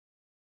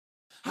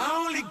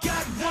I only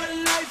got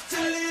one life to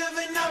live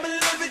and I'ma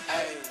live it.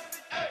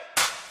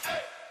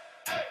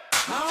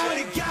 I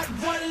only got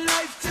one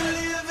life to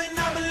live and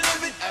I'ma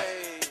live it.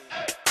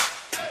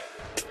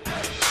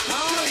 I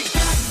only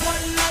got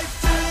one life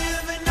to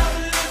live and I'ma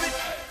live it.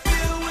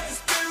 Filled with the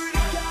spirit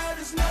of God,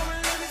 there's no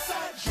limits.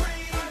 I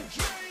dream.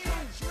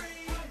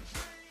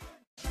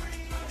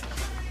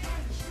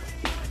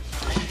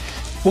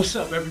 What's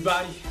up,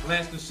 everybody?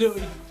 Lance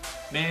Facility.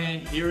 Man,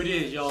 here it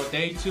is, y'all.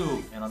 Day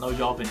 2. And I know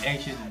y'all been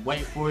anxious and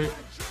waiting for it.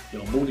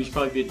 Yo, Moody's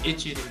probably been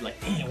itching and like,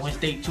 damn, when's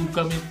day 2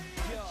 coming?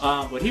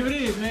 But here it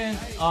is, man.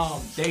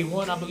 Day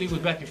 1, I believe,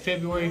 was back in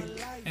February.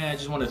 And I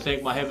just want to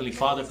thank my Heavenly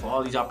Father for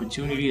all these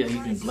opportunities that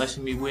He's been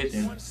blessing me with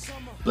and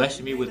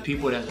blessing me with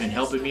people that's been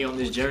helping me on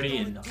this journey.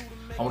 And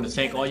I want to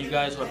thank all you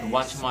guys who have been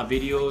watching my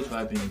videos, who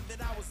have been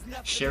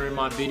sharing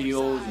my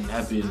videos and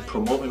have been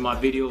promoting my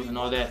videos and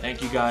all that.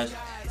 Thank you guys.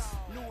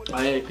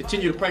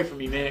 Continue to pray for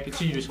me, man.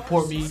 Continue to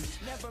support me.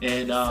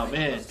 And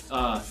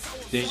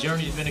this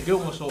journey has been a good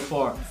one so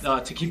far.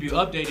 To keep you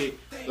updated,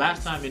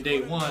 last time in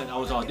day 1, I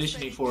was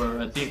auditioning for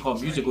a thing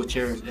called musical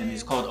chairs, and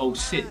it's called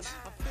O-Sit,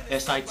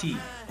 S-I-T,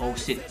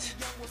 O-Sit.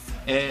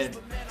 And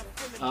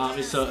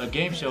it's a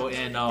game show.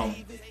 And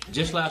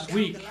just last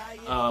week,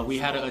 we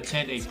had to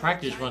attend a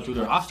practice run through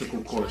their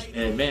obstacle course.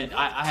 And man,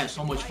 I had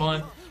so much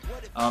fun.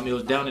 It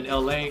was down in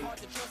LA,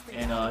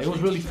 and it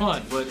was really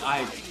fun. But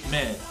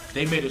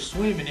they made us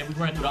swim, and then we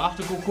ran through the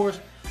obstacle course.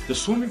 The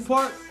swimming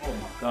part, oh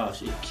my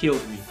gosh, it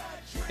killed me.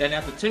 And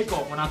at the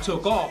takeoff, when I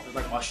took off, it's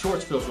like my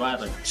shorts fell, so I had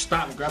to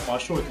stop and grab my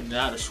shorts, and then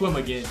I had to swim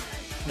again.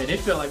 And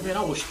it felt like, man,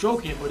 I was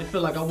stroking, but it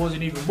felt like I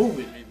wasn't even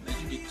moving. And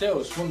as you can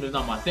tell, swimming is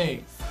not my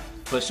thing.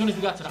 But as soon as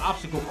we got to the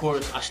obstacle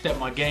course, I stepped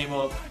my game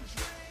up,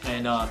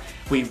 and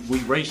we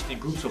raced in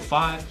groups of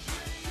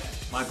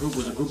 5. My group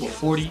was a group of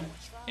 40.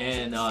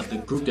 And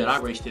the group that I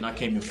raced in, I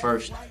came in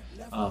first.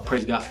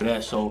 Praise God for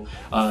that. So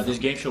this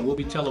game show will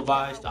be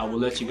televised. I will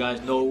let you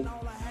guys know.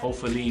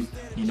 Hopefully,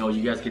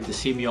 you guys get to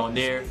see me on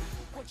there.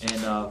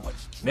 And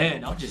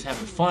man, I'm just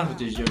having fun with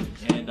this journey.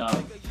 And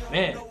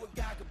man,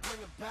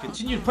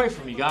 continue to pray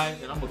for me,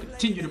 guys. And I'm gonna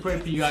continue to pray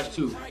for you guys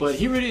too. But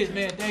here it is,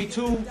 man. Day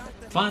 2.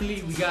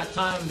 Finally, we got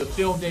time to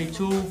film day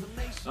 2.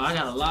 I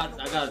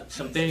got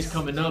some things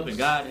coming up, and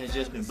God has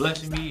just been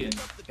blessing me, and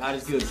God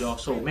is good, y'all.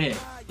 So man,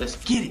 let's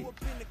get it.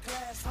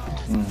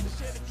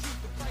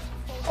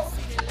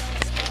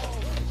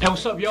 Hey,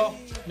 what's up, y'all?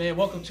 Man,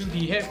 welcome to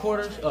the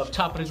headquarters of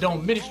Top of the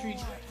Dome Ministries.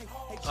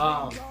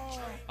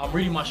 I'm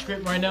reading my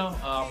script right now.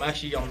 I'm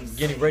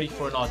getting ready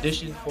for an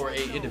audition for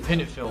an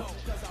independent film.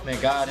 Man,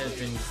 God has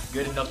been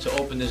good enough to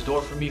open this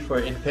door for me for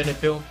an independent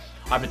film.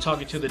 I've been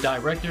talking to the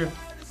director,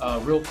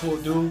 real cool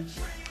dude,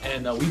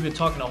 and we've been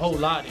talking a whole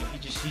lot.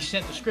 And he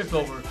sent the script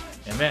over,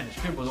 and man, the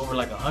script was over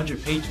like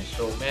 100 pages.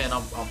 So man,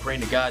 I'm praying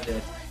to God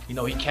that He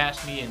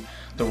cast me, and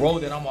the role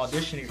that I'm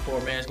auditioning for,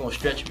 man, is gonna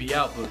stretch me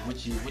out, but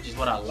which is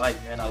what I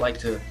like, man.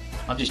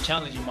 I'm just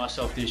challenging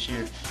myself this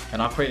year,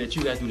 and I pray that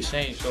you guys do the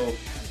same. So,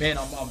 man,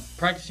 I'm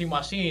practicing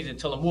my scenes, and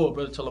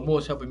Brother Tullamore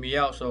is helping me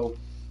out. So,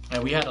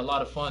 man, we had a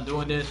lot of fun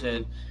doing this,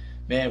 and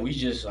man,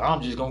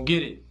 I'm just gonna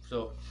get it.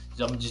 So,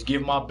 I'm gonna just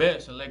give my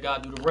best and let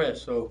God do the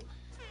rest. So,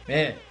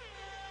 man,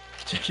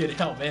 check it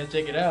out, man.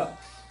 Check it out.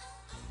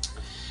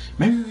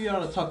 Maybe we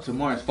ought to talk to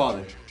Martin's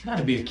father. Not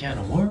to be a can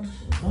of worms,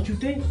 don't you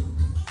think?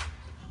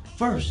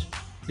 First,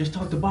 let's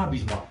talk to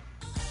Bobby's mom.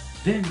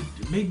 Then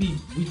maybe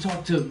we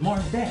talk to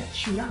Martin's dad.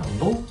 Shoot, I don't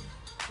know.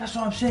 That's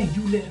what I'm saying.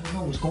 You let her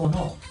know what's going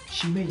on.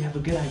 She may have a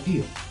good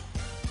idea.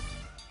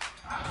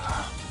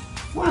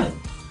 What?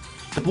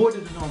 The boy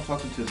doesn't know I'm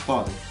talking to his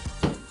father.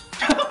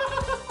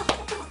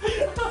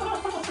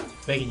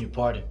 Begging your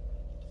pardon.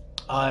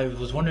 I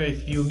was wondering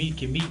if you and me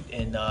can meet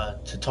and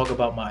to talk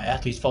about my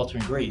athletes'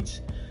 faltering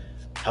grades.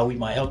 How we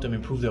might help them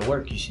improve their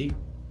work, you see?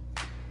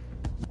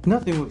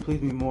 Nothing would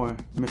please me more,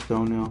 Mr.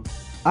 O'Neill.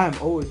 I am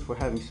always for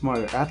having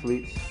smarter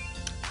athletes.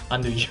 I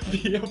knew you'd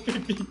be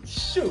helping me.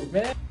 Shoot,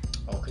 man.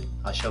 Okay,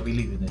 I shall be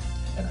leaving then.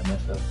 And I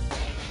messed up.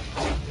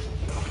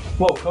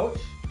 Whoa, coach.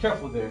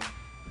 Careful there.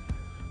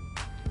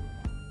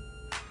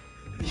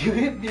 You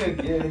hit me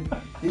again.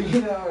 You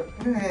hit out.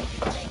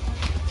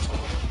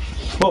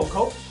 Whoa,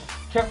 coach.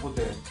 Careful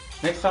there.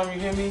 Next time you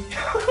hear me.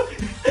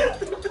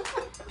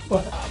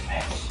 What? Oh,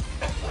 man.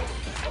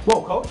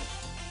 Whoa, coach.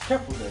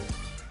 Careful there.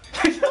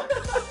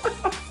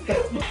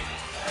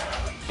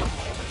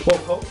 Whoa,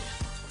 coach.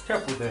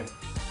 Careful there.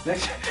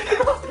 Next.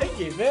 Thank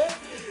you, man.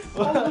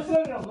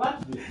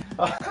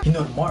 You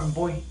know the Martin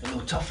boy, the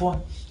little tough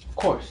one? Of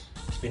course.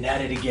 He's been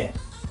at it again.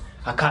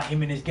 I caught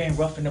him in his game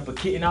roughing up a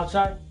kitten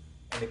outside.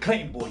 And the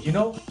Clayton boy, you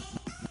know?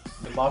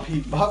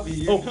 Bobby.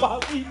 Oh,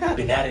 Bobby.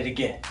 Been at it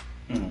again.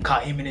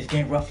 Caught him in his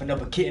game roughing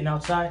up a kitten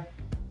outside.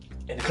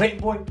 And the Clayton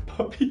boy,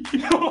 Bobby.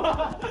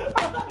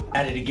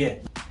 At it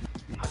again.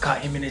 I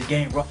caught him in his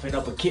game roughing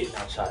up a kitten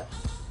outside.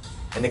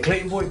 And the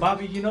Clayton boy,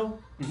 Bobby, you know?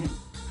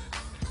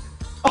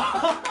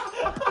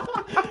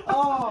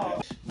 Oh,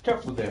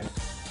 careful there.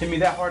 Hit me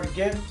that hard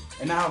again,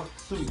 and I'll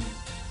sue you.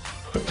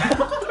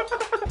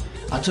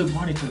 I took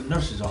Marty to the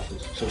nurse's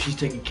office, so she's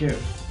taking care of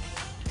him.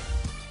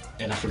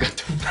 And I forgot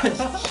to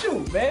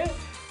shoot, man.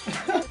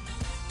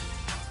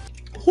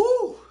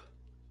 Whoo!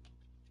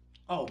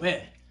 Oh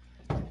man,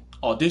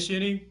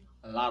 auditioning,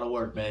 a lot of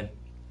work, man.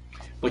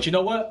 But you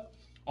know what?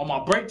 On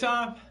my break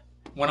time,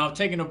 when I'm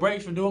taking a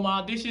break from doing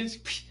my auditions,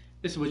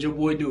 this is what your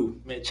boy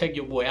do, man. Check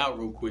your boy out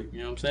real quick. You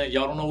know what I'm saying?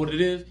 Y'all don't know what it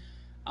is.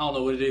 I don't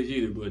know what it is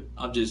either,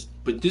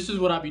 but this is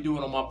what I be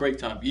doing on my break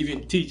time.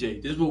 Even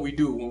TJ, this is what we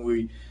do when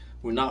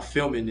we're not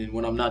filming and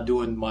when I'm not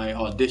doing my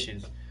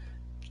auditions.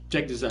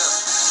 Check this out. And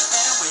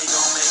we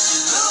gon' make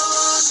you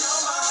lose your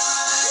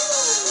mind.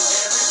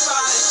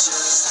 Everybody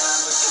just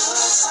have a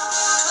good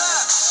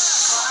time.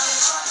 Party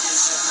rock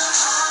is in the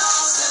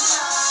house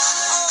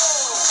tonight.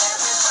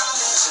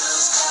 Everybody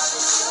just have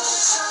a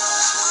good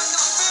time.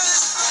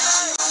 And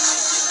we gon'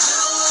 make you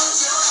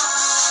lose your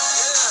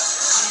mind.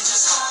 We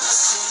just wanna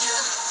see you.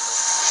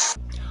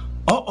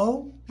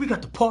 Uh-oh, we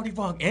got the party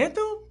rock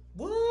anthem?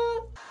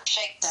 What?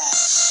 Shake that.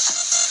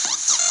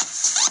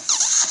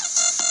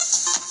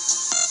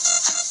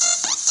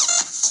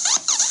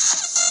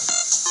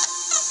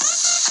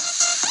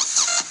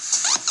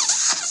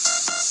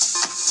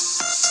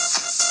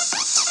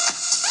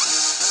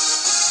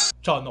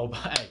 What y'all know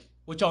about, hey,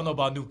 what y'all know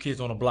about New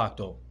Kids on the Block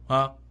though?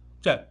 Huh?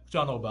 Check, what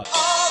y'all know about it?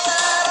 All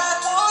that I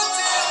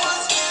wanted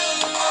was you.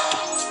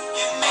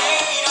 You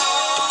made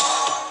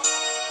all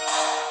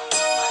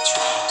my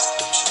dreams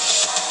come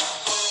true.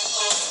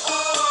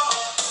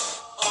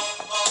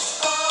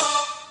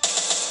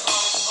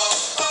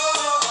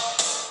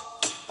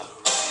 The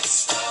right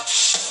stuff.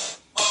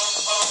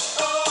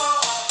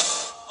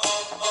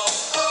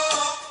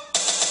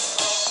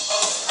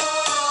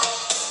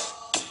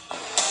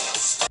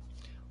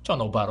 What y'all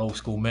know about old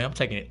school, man? I'm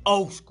taking it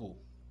old school.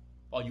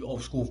 All you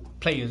old school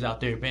players out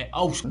there, man.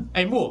 Old school.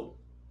 Hey, Moore,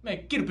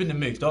 man, get up in the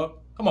mix, dog.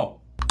 Come on.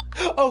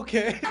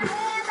 Okay.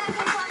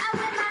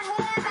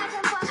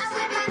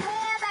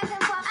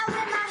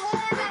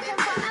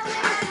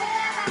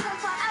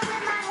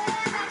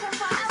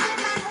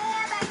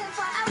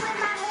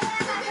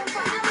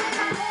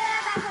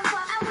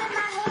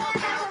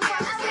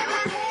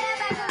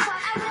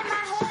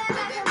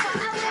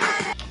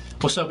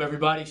 What's up,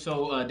 everybody?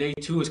 So day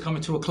 2 is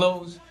coming to a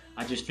close.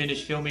 I just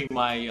finished filming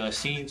my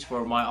scenes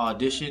for my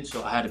audition,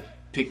 so I had to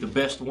pick the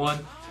best one.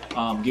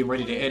 Get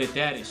ready to edit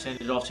that and send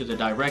it off to the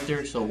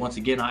director. So once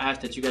again, I ask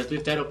that you guys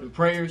lift that up in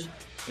prayers.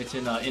 It's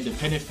an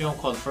independent film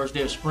called First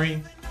Day of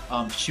Spring.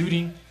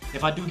 Shooting,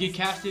 if I do get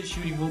casted,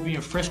 shooting will be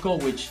in Frisco,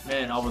 which,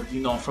 man,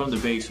 I'm from the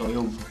Bay, so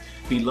it'll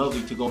be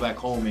lovely to go back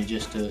home and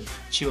just to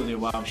chill there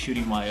while I'm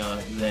shooting my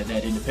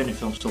that independent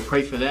film. So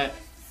pray for that.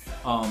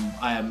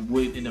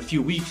 In a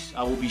few weeks,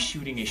 I will be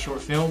shooting a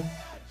short film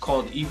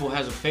called Evil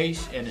Has a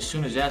Face, and as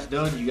soon as that's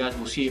done, you guys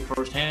will see it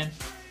firsthand.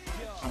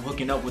 I'm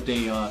hooking up with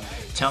a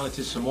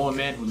talented Samoan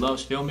man who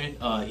loves filming.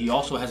 He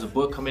also has a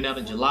book coming out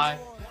in July.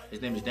 His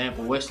name is Dan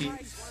Powesi.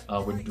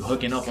 We're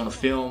hooking up on a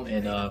film,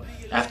 and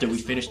after we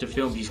finish the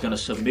film, he's gonna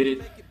submit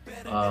it.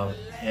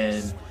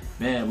 And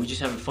man, we just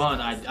having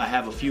fun. I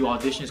have a few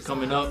auditions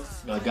coming up.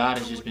 God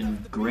has just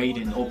been great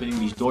in opening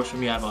these doors for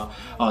me. I have an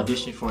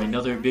audition for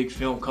another big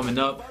film coming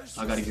up.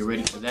 I got to get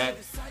ready for that.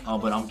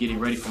 But I'm getting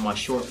ready for my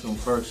short film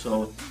first.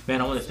 So, man,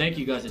 I want to thank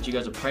you guys that you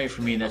guys are praying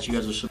for me and that you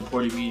guys are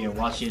supporting me and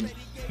watching,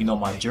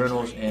 my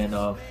journals. And,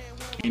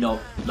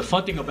 the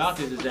fun thing about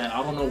this is that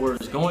I don't know where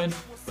it's going.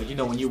 But,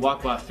 when you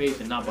walk by faith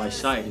and not by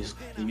sight,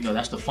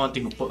 that's the fun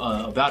thing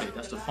about it.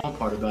 That's the fun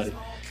part about it.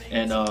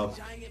 And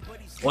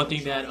one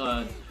thing that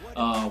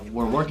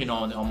we're working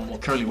on, I'm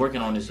currently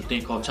working on, is a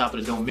thing called Top of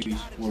the Dome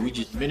Ministries, where we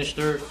just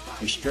minister,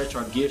 we stretch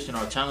our gifts and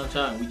our talents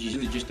out, and we just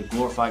use it just to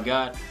glorify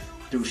God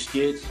through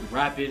skits,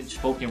 rapping,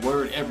 spoken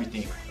word,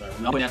 everything.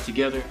 We're putting that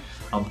together.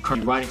 I'm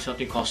currently writing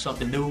something called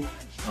Something New,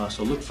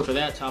 so look for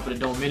that, Top of the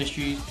Dome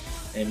Ministries.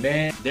 And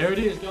man, there it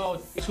is,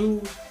 y'all.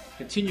 2.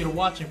 Continue to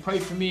watch and pray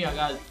for me. I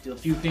got a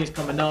few things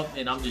coming up,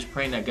 and I'm just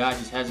praying that God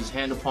just has his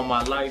hand upon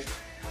my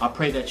life. I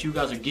pray that you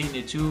guys are getting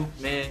it too,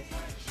 man.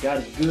 God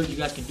is good. You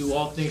guys can do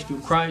all things through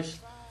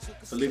Christ.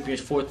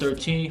 Philippians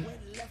 4:13.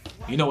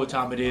 You know what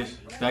time it is.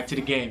 Back to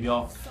the game,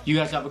 y'all. You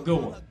guys have a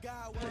good one.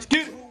 Let's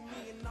get it.